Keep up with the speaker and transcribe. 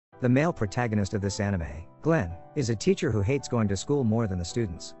The male protagonist of this anime, Glenn, is a teacher who hates going to school more than the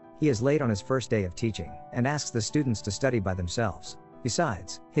students. He is late on his first day of teaching, and asks the students to study by themselves.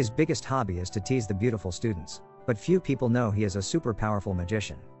 Besides, his biggest hobby is to tease the beautiful students. But few people know he is a super powerful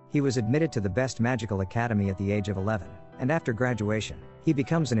magician. He was admitted to the best magical academy at the age of 11, and after graduation, he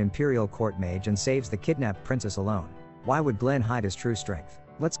becomes an imperial court mage and saves the kidnapped princess alone. Why would Glenn hide his true strength?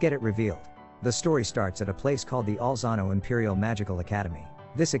 Let's get it revealed. The story starts at a place called the Alzano Imperial Magical Academy.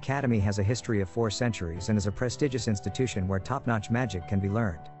 This academy has a history of 4 centuries and is a prestigious institution where top-notch magic can be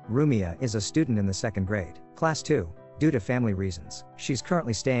learned. Rumia is a student in the 2nd grade, class 2. Due to family reasons, she's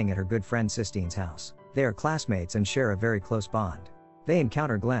currently staying at her good friend Sistine's house. They are classmates and share a very close bond. They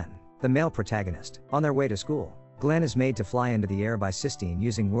encounter Glenn, the male protagonist, on their way to school. Glenn is made to fly into the air by Sistine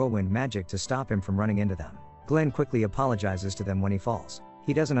using whirlwind magic to stop him from running into them. Glenn quickly apologizes to them when he falls.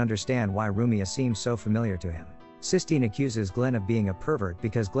 He doesn't understand why Rumia seems so familiar to him. Sistine accuses Glenn of being a pervert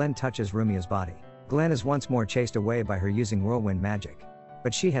because Glenn touches Rumia's body. Glenn is once more chased away by her using whirlwind magic.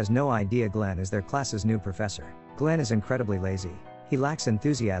 But she has no idea Glenn is their class's new professor. Glenn is incredibly lazy. He lacks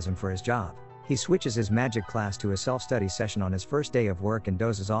enthusiasm for his job. He switches his magic class to a self-study session on his first day of work and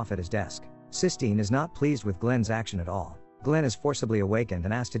dozes off at his desk. Sistine is not pleased with Glenn's action at all. Glenn is forcibly awakened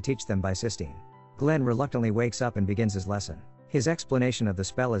and asked to teach them by Sistine. Glenn reluctantly wakes up and begins his lesson. His explanation of the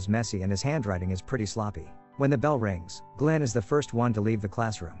spell is messy and his handwriting is pretty sloppy. When the bell rings, Glenn is the first one to leave the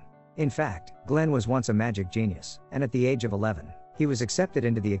classroom. In fact, Glenn was once a magic genius, and at the age of 11, he was accepted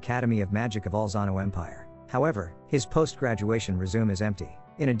into the Academy of Magic of Alzano Empire. However, his post-graduation resume is empty.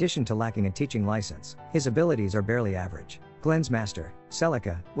 In addition to lacking a teaching license, his abilities are barely average. Glenn's master,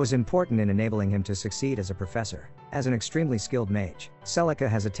 Celica, was important in enabling him to succeed as a professor. As an extremely skilled mage, Celica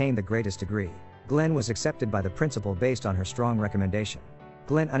has attained the greatest degree. Glenn was accepted by the principal based on her strong recommendation.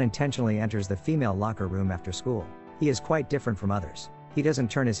 Glenn unintentionally enters the female locker room after school. He is quite different from others. He doesn't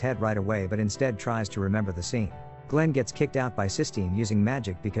turn his head right away but instead tries to remember the scene. Glenn gets kicked out by Sistine using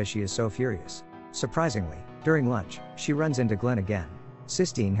magic because she is so furious. Surprisingly, during lunch, she runs into Glenn again.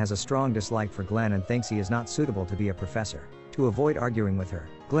 Sistine has a strong dislike for Glenn and thinks he is not suitable to be a professor. To avoid arguing with her,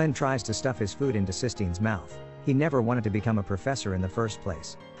 Glenn tries to stuff his food into Sistine's mouth. He never wanted to become a professor in the first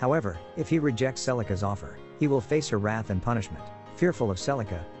place. However, if he rejects Celica's offer, he will face her wrath and punishment. Fearful of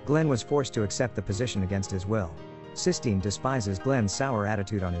Celica, Glenn was forced to accept the position against his will. Sistine despises Glenn's sour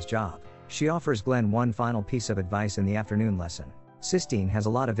attitude on his job. She offers Glenn one final piece of advice in the afternoon lesson. Sistine has a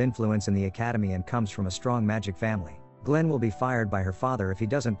lot of influence in the academy and comes from a strong magic family. Glenn will be fired by her father if he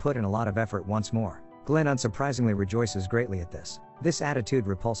doesn't put in a lot of effort once more. Glenn unsurprisingly rejoices greatly at this. This attitude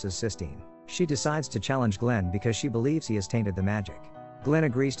repulses Sistine. She decides to challenge Glenn because she believes he has tainted the magic. Glenn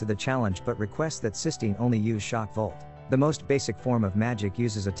agrees to the challenge but requests that Sistine only use shock volt. The most basic form of magic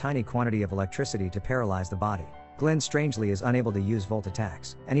uses a tiny quantity of electricity to paralyze the body. Glenn strangely is unable to use volt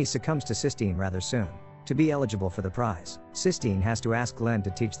attacks, and he succumbs to Sistine rather soon. To be eligible for the prize, Sistine has to ask Glenn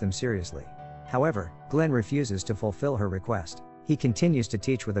to teach them seriously. However, Glenn refuses to fulfill her request. He continues to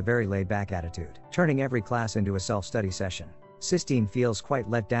teach with a very laid-back attitude, turning every class into a self-study session. Sistine feels quite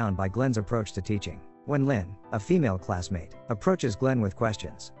let down by Glenn's approach to teaching. When Lynn, a female classmate, approaches Glenn with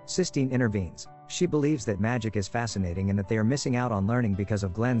questions, Sistine intervenes. She believes that magic is fascinating and that they are missing out on learning because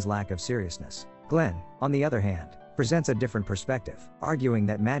of Glenn's lack of seriousness. Glenn, on the other hand, presents a different perspective, arguing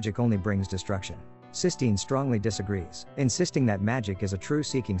that magic only brings destruction. Sistine strongly disagrees, insisting that magic is a true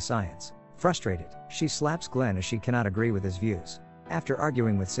seeking science. Frustrated, she slaps Glenn as she cannot agree with his views. After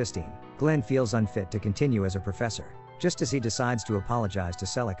arguing with Sistine, Glenn feels unfit to continue as a professor. Just as he decides to apologize to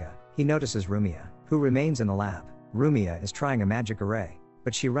Celica, he notices Rumia, who remains in the lab. Rumia is trying a magic array,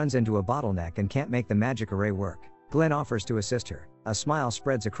 but she runs into a bottleneck and can't make the magic array work. Glenn offers to assist her. A smile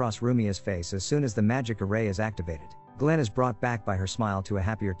spreads across Rumia's face as soon as the magic array is activated. Glenn is brought back by her smile to a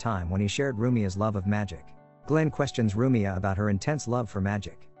happier time when he shared Rumia's love of magic. Glenn questions Rumia about her intense love for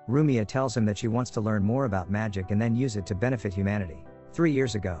magic. Rumia tells him that she wants to learn more about magic and then use it to benefit humanity. 3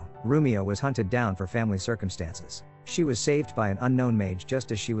 years ago, Rumia was hunted down for family circumstances. She was saved by an unknown mage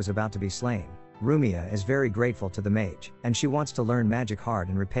just as she was about to be slain. Rumia is very grateful to the mage, and she wants to learn magic hard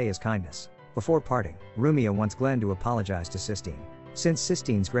and repay his kindness. Before parting, Rumia wants Glenn to apologize to Sistine. Since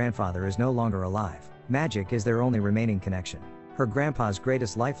Sistine's grandfather is no longer alive, magic is their only remaining connection. Her grandpa's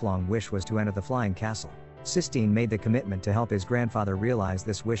greatest lifelong wish was to enter the flying castle. Sistine made the commitment to help his grandfather realize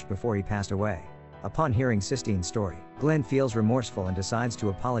this wish before he passed away. Upon hearing Sistine's story, Glenn feels remorseful and decides to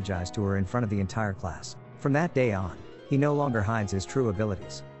apologize to her in front of the entire class. From that day on, he no longer hides his true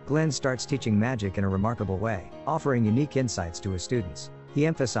abilities. Glenn starts teaching magic in a remarkable way, offering unique insights to his students. He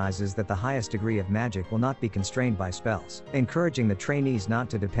emphasizes that the highest degree of magic will not be constrained by spells, encouraging the trainees not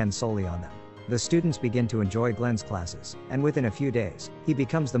to depend solely on them. The students begin to enjoy Glenn's classes, and within a few days, he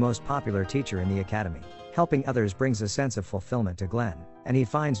becomes the most popular teacher in the academy. Helping others brings a sense of fulfillment to Glenn, and he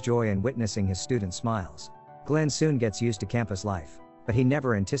finds joy in witnessing his students' smiles. Glenn soon gets used to campus life, but he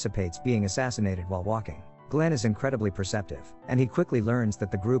never anticipates being assassinated while walking. Glenn is incredibly perceptive, and he quickly learns that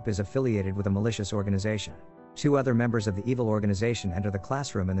the group is affiliated with a malicious organization. 2 other members of the evil organization enter the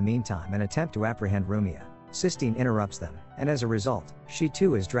classroom in the meantime and attempt to apprehend Rumia. Sistine interrupts them, and as a result, she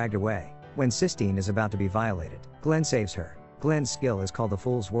too is dragged away. When Sistine is about to be violated, Glenn saves her. Glenn's skill is called the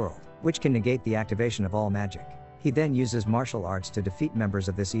Fool's World, which can negate the activation of all magic. He then uses martial arts to defeat members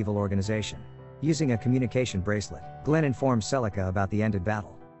of this evil organization. Using a communication bracelet, Glenn informs Celica about the ended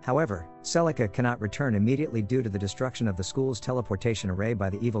battle. However, Celica cannot return immediately due to the destruction of the school's teleportation array by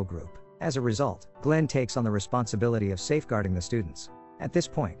the evil group. As a result, Glenn takes on the responsibility of safeguarding the students. At this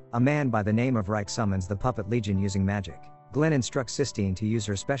point, a man by the name of Reich summons the Puppet Legion using magic. Glenn instructs Sistine to use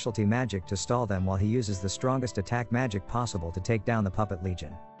her specialty magic to stall them while he uses the strongest attack magic possible to take down the Puppet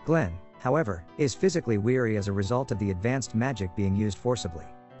Legion. Glenn, however, is physically weary as a result of the advanced magic being used forcibly.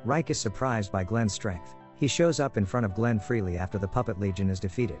 Reich is surprised by Glenn's strength. He shows up in front of Glenn freely after the Puppet Legion is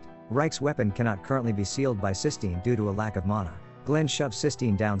defeated. Reich's weapon cannot currently be sealed by Sistine due to a lack of mana. Glenn shoves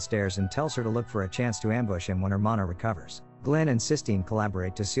Sistine downstairs and tells her to look for a chance to ambush him when her mana recovers. Glenn and Sistine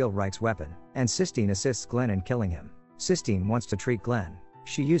collaborate to seal Reich's weapon, and Sistine assists Glenn in killing him. Sistine wants to treat Glenn.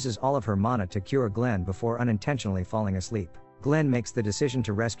 She uses all of her mana to cure Glenn before unintentionally falling asleep. Glenn makes the decision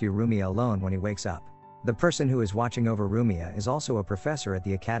to rescue Rumia alone when he wakes up. The person who is watching over Rumia is also a professor at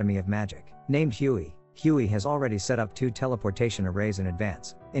the Academy of Magic, named Huey. Huey has already set up 2 teleportation arrays in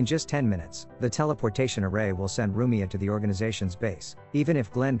advance. In just 10 minutes, the teleportation array will send Rumia to the organization's base. Even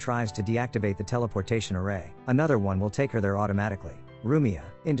if Glenn tries to deactivate the teleportation array, another one will take her there automatically. Rumia,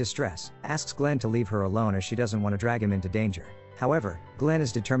 in distress, asks Glenn to leave her alone as she doesn't want to drag him into danger. However, Glenn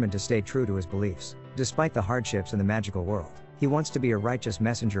is determined to stay true to his beliefs. Despite the hardships in the magical world, he wants to be a righteous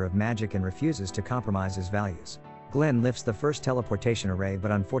messenger of magic and refuses to compromise his values. Glenn lifts the first teleportation array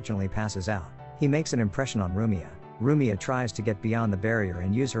but unfortunately passes out. He makes an impression on Rumia. Rumia tries to get beyond the barrier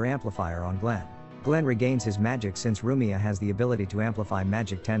and use her amplifier on Glenn. Glenn regains his magic since Rumia has the ability to amplify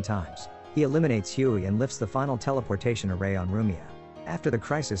magic 10 times. He eliminates Huey and lifts the final teleportation array on Rumia. After the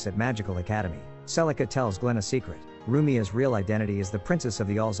crisis at Magical Academy, Celica tells Glenn a secret. Rumia's real identity is the princess of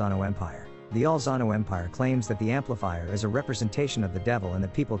the Alzano Empire. The Alzano Empire claims that the amplifier is a representation of the devil and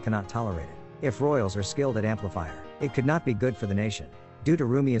that people cannot tolerate it. If royals are skilled at amplifier, it could not be good for the nation. Due to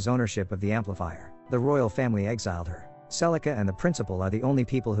Rumia's ownership of the amplifier, the royal family exiled her. Celica and the principal are the only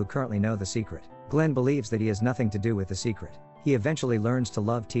people who currently know the secret. Glenn believes that he has nothing to do with the secret. He eventually learns to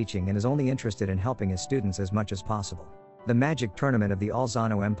love teaching and is only interested in helping his students as much as possible. The magic tournament of the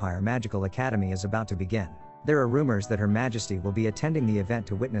Alzano Empire Magical Academy is about to begin. There are rumors that Her Majesty will be attending the event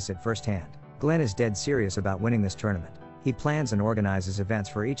to witness it firsthand. Glenn is dead serious about winning this tournament. He plans and organizes events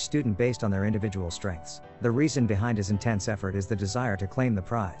for each student based on their individual strengths. The reason behind his intense effort is the desire to claim the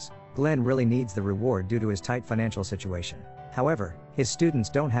prize. Glenn really needs the reward due to his tight financial situation. However, his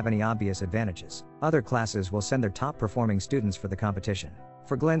students don't have any obvious advantages. Other classes will send their top performing students for the competition.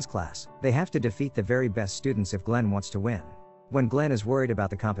 For Glenn's class, they have to defeat the very best students if Glenn wants to win. When Glenn is worried about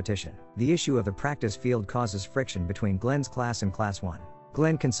the competition, the issue of the practice field causes friction between Glenn's class and Class 1.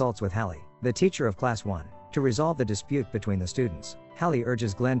 Glenn consults with Hallie, the teacher of Class 1, to resolve the dispute between the students. Hallie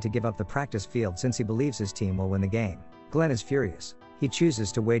urges Glenn to give up the practice field since he believes his team will win the game. Glenn is furious. He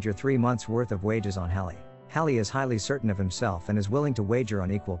chooses to wager 3 months' worth of wages on Hallie. Hallie is highly certain of himself and is willing to wager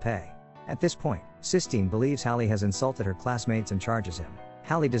on equal pay. At this point, Sistine believes Hallie has insulted her classmates and charges him.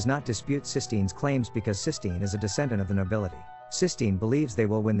 Hallie does not dispute Sistine's claims because Sistine is a descendant of the nobility. Sistine believes they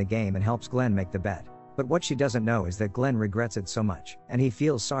will win the game and helps Glenn make the bet. But what she doesn't know is that Glenn regrets it so much, and he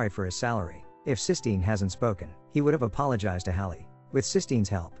feels sorry for his salary. If Sistine hasn't spoken, he would have apologized to Hallie. With Sistine's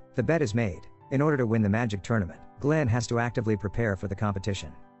help, the bet is made. In order to win the magic tournament, Glenn has to actively prepare for the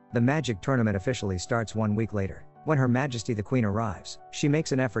competition. The magic tournament officially starts 1 week later. When Her Majesty the Queen arrives, she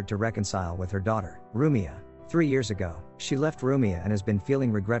makes an effort to reconcile with her daughter, Rumia. 3 years ago, she left Rumia and has been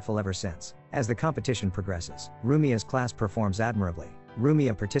feeling regretful ever since. As the competition progresses, Rumia's class performs admirably.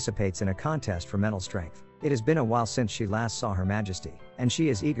 Rumia participates in a contest for mental strength. It has been a while since she last saw Her Majesty, and she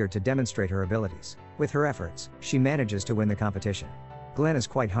is eager to demonstrate her abilities. With her efforts, she manages to win the competition. Glenn is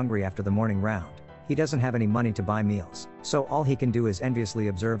quite hungry after the morning round. He doesn't have any money to buy meals, so all he can do is enviously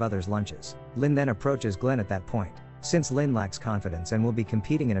observe others' lunches. Lynn then approaches Glenn at that point. Since Lynn lacks confidence and will be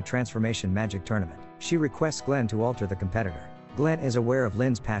competing in a transformation magic tournament, she requests Glenn to alter the competitor. Glenn is aware of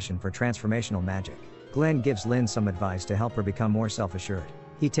Lynn's passion for transformational magic. Glenn gives Lynn some advice to help her become more self-assured.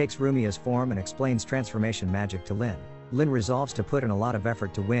 He takes Rumia's form and explains transformation magic to Lynn. Lynn resolves to put in a lot of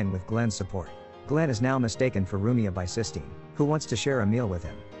effort to win with Glenn's support. Glenn is now mistaken for Rumia by Sistine, who wants to share a meal with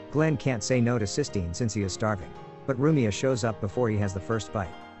him. Glenn can't say no to Sistine since he is starving. But Rumia shows up before he has the first bite.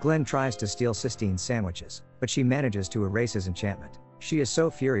 Glenn tries to steal Sistine's sandwiches, but she manages to erase his enchantment. She is so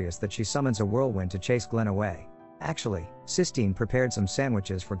furious that she summons a whirlwind to chase Glenn away. Actually, Sistine prepared some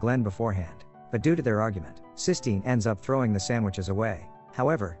sandwiches for Glenn beforehand. But due to their argument, Sistine ends up throwing the sandwiches away.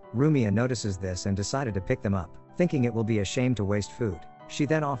 However, Rumia notices this and decided to pick them up, thinking it will be a shame to waste food. She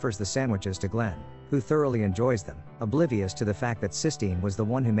then offers the sandwiches to Glenn, who thoroughly enjoys them, oblivious to the fact that Sistine was the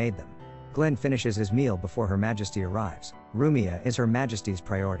one who made them. Glenn finishes his meal before Her Majesty arrives. Rumia is Her Majesty's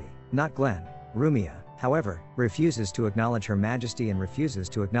priority, not Glenn. Rumia, however, refuses to acknowledge Her Majesty and refuses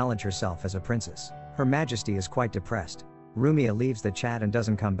to acknowledge herself as a princess. Her Majesty is quite depressed. Rumia leaves the chat and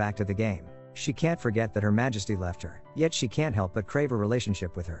doesn't come back to the game. She can't forget that Her Majesty left her, yet she can't help but crave a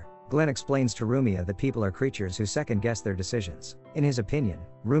relationship with her. Glenn explains to Rumia that people are creatures who second-guess their decisions. In his opinion,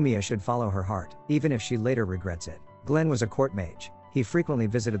 Rumia should follow her heart, even if she later regrets it. Glenn was a court mage. He frequently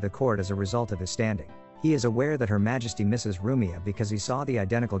visited the court as a result of his standing. He is aware that Her Majesty misses Rumia because he saw the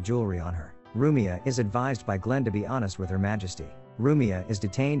identical jewelry on her. Rumia is advised by Glenn to be honest with Her Majesty. Rumia is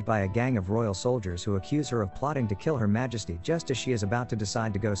detained by a gang of royal soldiers who accuse her of plotting to kill Her Majesty just as she is about to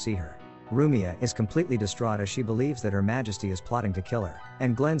decide to go see her. Rumia is completely distraught as she believes that Her Majesty is plotting to kill her,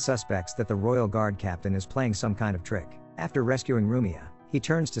 and Glenn suspects that the royal guard captain is playing some kind of trick. After rescuing Rumia, he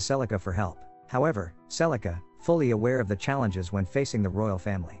turns to Celica for help. However, Celica, fully aware of the challenges when facing the royal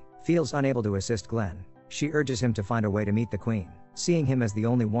family, feels unable to assist Glenn. She urges him to find a way to meet the queen, seeing him as the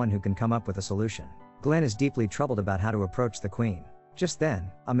only one who can come up with a solution. Glenn is deeply troubled about how to approach the queen. Just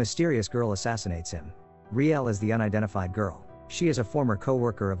then, a mysterious girl assassinates him. Riel is the unidentified girl. She is a former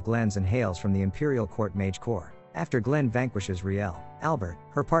co-worker of Glenn's and hails from the Imperial Court Mage Corps. After Glenn vanquishes Riel, Albert,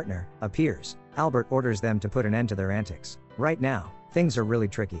 her partner, appears. Albert orders them to put an end to their antics. Right now, things are really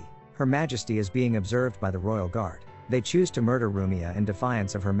tricky. Her Majesty is being observed by the Royal Guard. They choose to murder Rumia in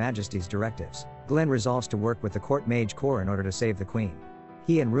defiance of Her Majesty's directives. Glenn resolves to work with the Court Mage Corps in order to save the Queen.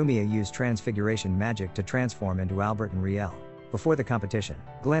 He and Rumia use transfiguration magic to transform into Albert and Riel. Before the competition,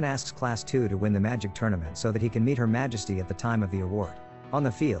 Glenn asks Class 2 to win the magic tournament so that he can meet Her Majesty at the time of the award. On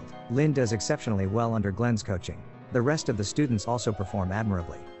the field, Lynn does exceptionally well under Glenn's coaching. The rest of the students also perform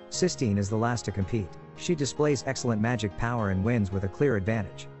admirably. Sistine is the last to compete. She displays excellent magic power and wins with a clear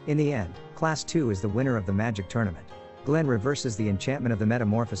advantage. In the end, Class 2 is the winner of the magic tournament. Glenn reverses the enchantment of the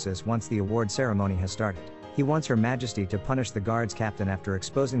metamorphosis once the award ceremony has started. He wants Her Majesty to punish the guards captain after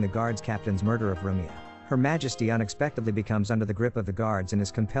exposing the guards captain's murder of Rumia. Her Majesty unexpectedly becomes under the grip of the guards and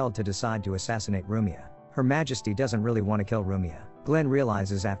is compelled to decide to assassinate Rumia. Her Majesty doesn't really want to kill Rumia. Glenn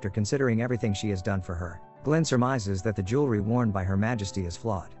realizes after considering everything she has done for her. Glenn surmises that the jewelry worn by Her Majesty is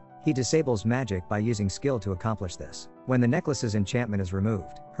flawed. He disables magic by using skill to accomplish this. When the necklace's enchantment is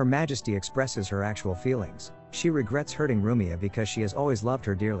removed, Her Majesty expresses her actual feelings. She regrets hurting Rumia because she has always loved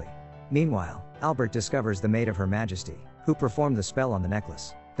her dearly. Meanwhile, Albert discovers the maid of Her Majesty, who performed the spell on the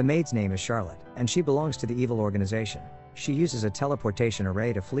necklace. The maid's name is Charlotte, and she belongs to the evil organization. She uses a teleportation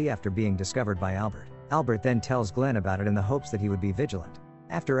array to flee after being discovered by Albert. Albert then tells Glenn about it in the hopes that he would be vigilant.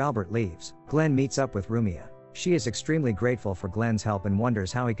 After Albert leaves, Glenn meets up with Rumia. She is extremely grateful for Glenn's help and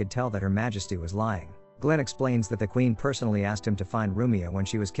wonders how he could tell that Her Majesty was lying. Glenn explains that the Queen personally asked him to find Rumia when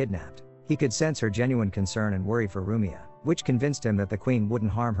she was kidnapped. He could sense her genuine concern and worry for Rumia, which convinced him that the Queen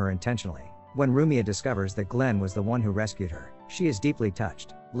wouldn't harm her intentionally. When Rumia discovers that Glenn was the one who rescued her, she is deeply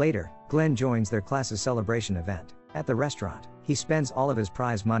touched. Later, Glenn joins their class's celebration event. At the restaurant, he spends all of his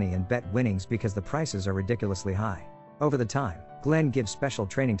prize money and bet winnings because the prices are ridiculously high. Over the time, Glenn gives special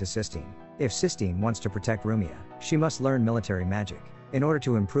training to Sistine. If Sistine wants to protect Rumia, she must learn military magic. In order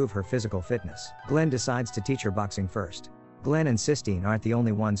to improve her physical fitness, Glenn decides to teach her boxing first. Glenn and Sistine aren't the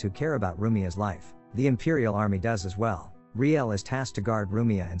only ones who care about Rumia's life. The Imperial Army does as well. Riel is tasked to guard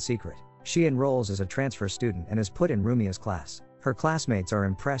Rumia in secret. She enrolls as a transfer student and is put in Rumia's class. Her classmates are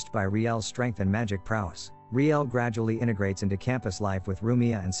impressed by Riel's strength and magic prowess. Riel gradually integrates into campus life with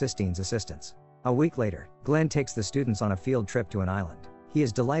Rumia and Sistine's assistance. A week later, Glenn takes the students on a field trip to an island. He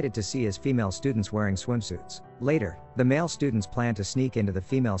is delighted to see his female students wearing swimsuits. Later, the male students plan to sneak into the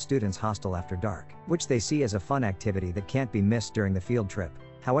female students' hostel after dark, which they see as a fun activity that can't be missed during the field trip.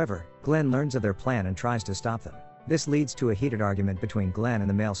 However, Glenn learns of their plan and tries to stop them. This leads to a heated argument between Glenn and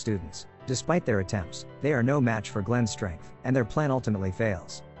the male students. Despite their attempts, they are no match for Glenn's strength, and their plan ultimately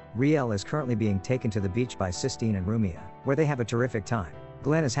fails. Riel is currently being taken to the beach by Sistine and Rumia, where they have a terrific time.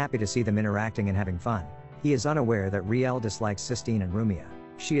 Glenn is happy to see them interacting and having fun. He is unaware that Riel dislikes Sistine and Rumia.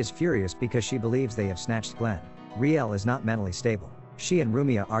 She is furious because she believes they have snatched Glenn. Riel is not mentally stable. She and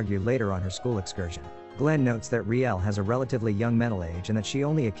Rumia argue later on her school excursion. Glenn notes that Riel has a relatively young mental age and that she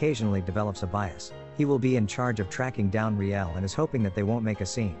only occasionally develops a bias. He will be in charge of tracking down Riel and is hoping that they won't make a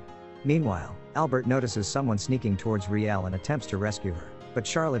scene. Meanwhile, Albert notices someone sneaking towards Riel and attempts to rescue her, but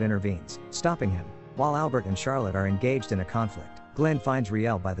Charlotte intervenes, stopping him. While Albert and Charlotte are engaged in a conflict, Glenn finds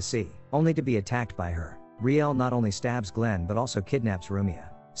Riel by the sea, only to be attacked by her. Riel not only stabs Glenn but also kidnaps Rumia.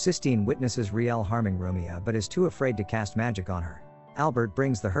 Sistine witnesses Riel harming Rumia but is too afraid to cast magic on her. Albert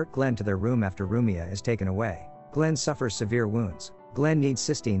brings the hurt Glenn to their room after Rumia is taken away. Glenn suffers severe wounds. Glenn needs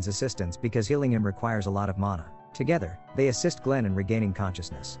Sistine's assistance because healing him requires a lot of mana. Together, they assist Glenn in regaining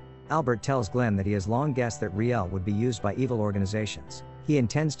consciousness. Albert tells Glenn that he has long guessed that Riel would be used by evil organizations. He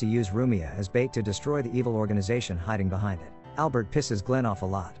intends to use Rumia as bait to destroy the evil organization hiding behind it. Albert pisses Glenn off a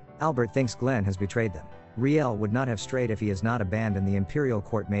lot. Albert thinks Glenn has betrayed them. Riel would not have strayed if he has not abandoned the Imperial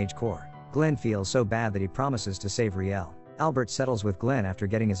Court Mage Corps. Glenn feels so bad that he promises to save Riel. Albert settles with Glenn after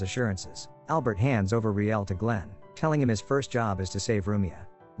getting his assurances. Albert hands over Riel to Glenn, telling him his first job is to save Rumia.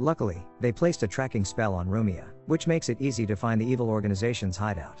 Luckily, they placed a tracking spell on Rumia, which makes it easy to find the evil organization's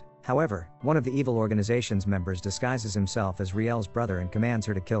hideout. However, one of the evil organization's members disguises himself as Riel's brother and commands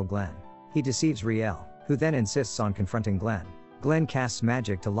her to kill Glenn. He deceives Riel, who then insists on confronting Glenn. Glenn casts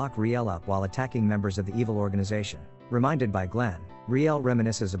magic to lock Riel up while attacking members of the evil organization. Reminded by Glenn, Riel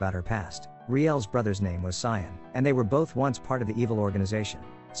reminisces about her past. Riel's brother's name was Cyan, and they were both once part of the evil organization.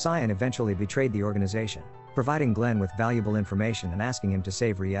 Cyan eventually betrayed the organization, providing Glenn with valuable information and asking him to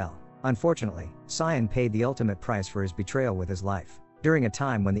save Riel. Unfortunately, Cyan paid the ultimate price for his betrayal with his life. During a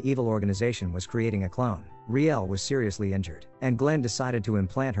time when the evil organization was creating a clone, Riel was seriously injured, and Glenn decided to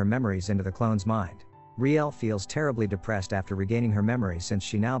implant her memories into the clone's mind. Riel feels terribly depressed after regaining her memory since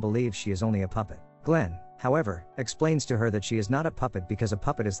she now believes she is only a puppet. Glenn, however, explains to her that she is not a puppet because a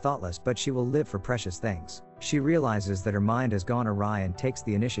puppet is thoughtless but she will live for precious things. She realizes that her mind has gone awry and takes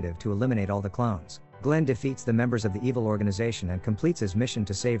the initiative to eliminate all the clones. Glenn defeats the members of the evil organization and completes his mission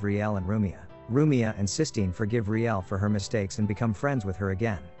to save Riel and Rumia. Rumia and Sistine forgive Riel for her mistakes and become friends with her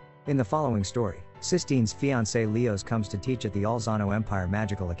again. In the following story, Sistine's fiancé Leos comes to teach at the Alzano Empire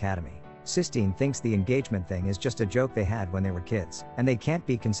Magical Academy. Sistine thinks the engagement thing is just a joke they had when they were kids, and they can't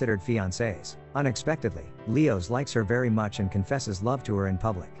be considered fiancés. Unexpectedly, Leos likes her very much and confesses love to her in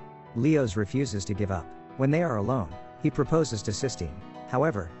public. Leos refuses to give up. When they are alone, he proposes to Sistine.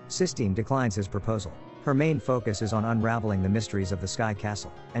 However, Sistine declines his proposal. Her main focus is on unraveling the mysteries of the Sky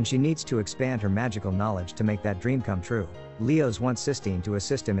Castle, and she needs to expand her magical knowledge to make that dream come true. Leos wants Sistine to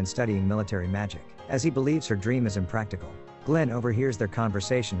assist him in studying military magic, as he believes her dream is impractical. Glenn overhears their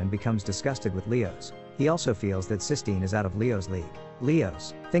conversation and becomes disgusted with Leos. He also feels that Sistine is out of Leo's league.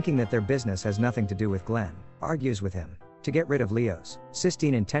 Leos, thinking that their business has nothing to do with Glenn, argues with him. To get rid of Leos,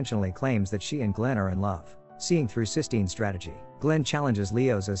 Sistine intentionally claims that she and Glenn are in love. Seeing through Sistine's strategy, Glenn challenges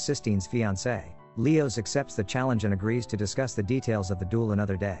Leos as Sistine's fiancé. Leos accepts the challenge and agrees to discuss the details of the duel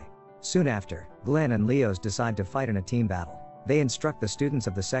another day. Soon after, Glenn and Leos decide to fight in a team battle. They instruct the students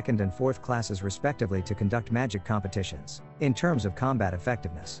of the 2nd and 4th classes respectively to conduct magic competitions. In terms of combat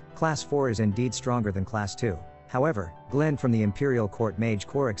effectiveness, Class 4 is indeed stronger than Class 2. However, Glenn from the Imperial Court Mage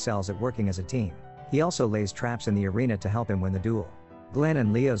Corps excels at working as a team. He also lays traps in the arena to help him win the duel. Glenn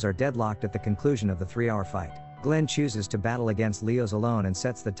and Leos are deadlocked at the conclusion of the 3-hour fight. Glenn chooses to battle against Leos alone and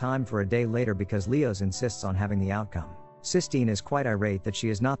sets the time for a day later because Leos insists on having the outcome. Sistine is quite irate that she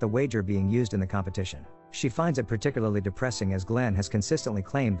is not the wager being used in the competition. She finds it particularly depressing as Glenn has consistently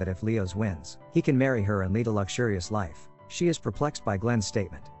claimed that if Leos wins, he can marry her and lead a luxurious life. She is perplexed by Glenn's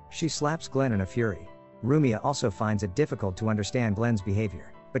statement. She slaps Glenn in a fury. Rumia also finds it difficult to understand Glenn's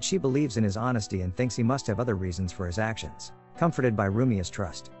behavior, but she believes in his honesty and thinks he must have other reasons for his actions. Comforted by Rumia's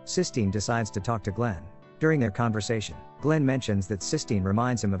trust, Sistine decides to talk to Glenn. During their conversation, Glenn mentions that Sistine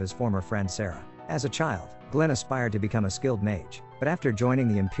reminds him of his former friend Sarah. As a child, Glenn aspired to become a skilled mage, but after joining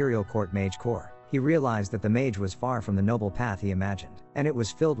the Imperial Court Mage Corps, he realized that the mage was far from the noble path he imagined, and it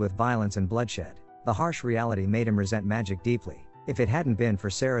was filled with violence and bloodshed. The harsh reality made him resent magic deeply. If it hadn't been for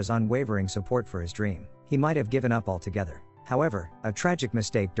Sarah's unwavering support for his dream, he might have given up altogether. However, a tragic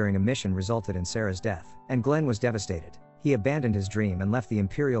mistake during a mission resulted in Sarah's death, and Glenn was devastated. He abandoned his dream and left the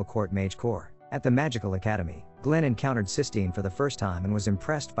Imperial Court Mage Corps. At the Magical Academy, Glenn encountered Sistine for the first time and was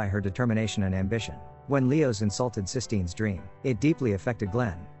impressed by her determination and ambition. When Leos insulted Sistine's dream, it deeply affected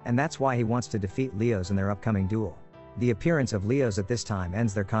Glenn, and that's why he wants to defeat Leos in their upcoming duel. The appearance of Leos at this time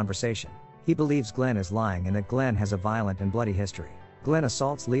ends their conversation. He believes Glenn is lying and that Glenn has a violent and bloody history. Glenn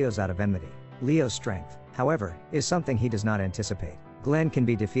assaults Leos out of enmity. Leo's strength, however, is something he does not anticipate. Glenn can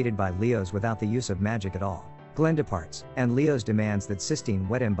be defeated by Leos without the use of magic at all. Glenn departs, and Leos demands that Sistine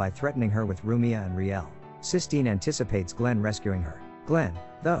wed him by threatening her with Rumia and Riel. Sistine anticipates Glenn rescuing her. Glenn,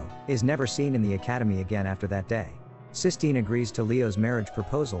 though, is never seen in the academy again after that day. Sistine agrees to Leo's marriage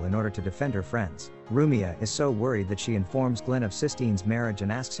proposal in order to defend her friends. Rumia is so worried that she informs Glenn of Sistine's marriage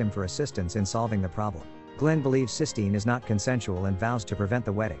and asks him for assistance in solving the problem. Glenn believes Sistine is not consensual and vows to prevent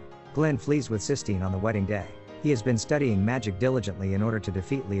the wedding. Glenn flees with Sistine on the wedding day. He has been studying magic diligently in order to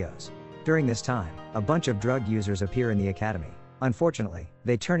defeat Leos. During this time, a bunch of drug users appear in the academy. Unfortunately,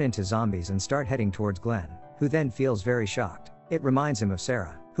 they turn into zombies and start heading towards Glenn, who then feels very shocked. It reminds him of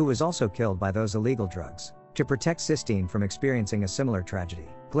Sarah, who was also killed by those illegal drugs. To protect Sistine from experiencing a similar tragedy,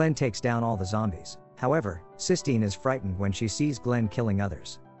 Glenn takes down all the zombies. However, Sistine is frightened when she sees Glenn killing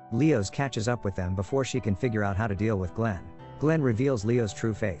others. Leos catches up with them before she can figure out how to deal with Glenn. Glenn reveals Leo's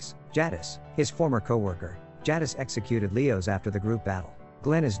true face. Jadis, his former co-worker. Jadis executed Leos after the group battle.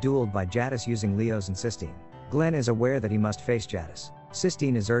 Glenn is dueled by Jadis using Leos and Sistine. Glenn is aware that he must face Jadis.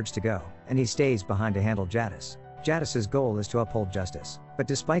 Sistine is urged to go, and he stays behind to handle Jadis. Jadis's goal is to uphold justice, but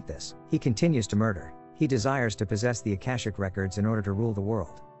despite this, he continues to murder. He desires to possess the Akashic records in order to rule the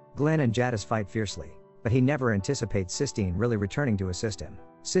world. Glenn and Jadis fight fiercely, but he never anticipates Sistine really returning to assist him.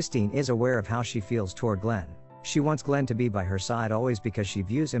 Sistine is aware of how she feels toward Glenn. She wants Glenn to be by her side always because she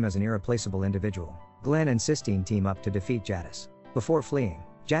views him as an irreplaceable individual. Glenn and Sistine team up to defeat Jadis. Before fleeing,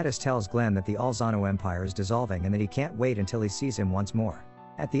 Jadis tells Glenn that the Alzano Empire is dissolving and that he can't wait until he sees him once more.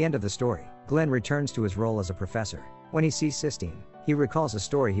 At the end of the story, Glenn returns to his role as a professor. When he sees Sistine, he recalls a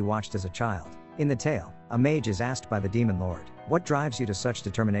story he watched as a child. In the tale, a mage is asked by the demon lord, "What drives you to such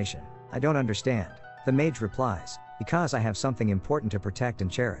determination?" "I don't understand." The mage replies, "Because I have something important to protect and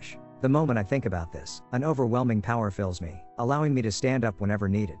cherish. The moment I think about this, an overwhelming power fills me, allowing me to stand up whenever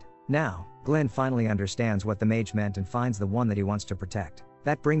needed." Now, Glenn finally understands what the mage meant and finds the one that he wants to protect.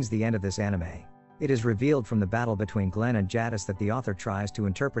 That brings the end of this anime. It is revealed from the battle between Glenn and Jadis that the author tries to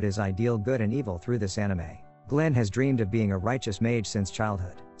interpret his ideal good and evil through this anime. Glenn has dreamed of being a righteous mage since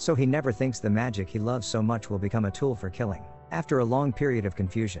childhood, so he never thinks the magic he loves so much will become a tool for killing. After a long period of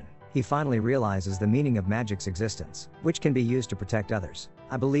confusion, he finally realizes the meaning of magic's existence, which can be used to protect others.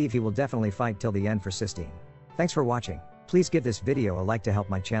 I believe he will definitely fight till the end for Sistine. Thanks for watching. Please give this video a like to help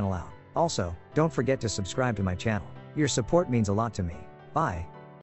my channel out. Also, don't forget to subscribe to my channel. Your support means a lot to me. Bye.